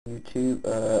YouTube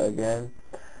again.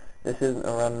 This isn't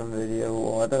a random video,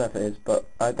 or I don't know if it is, but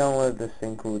I downloaded this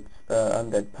thing called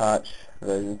Undead Patch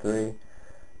version 3,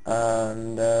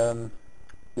 and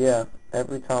yeah,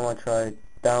 every time I tried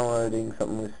downloading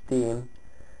something with Steam,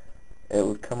 it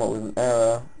would come up with an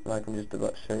error, like I'm just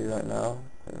about to show you right now.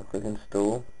 I'm going to click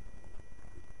install,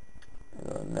 and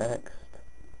go next.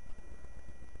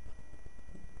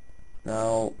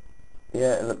 Now,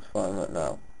 yeah, it looks fine right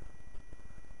now,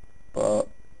 but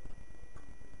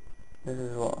this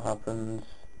is what happens.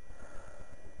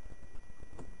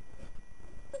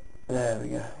 There we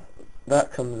go.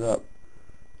 That comes up,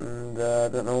 and I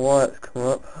don't know why it's come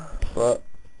up, but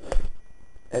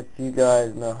if you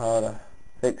guys know how to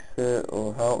fix it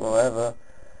or help or whatever,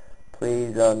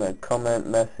 please comment,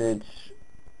 message,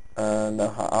 and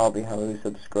I'll be happy to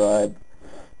subscribe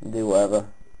and do whatever.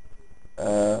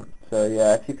 So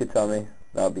yeah, if you could tell me,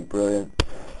 that would be brilliant.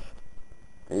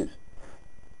 Please.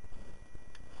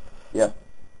 Yeah.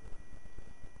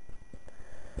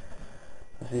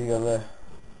 I'll see you guys there.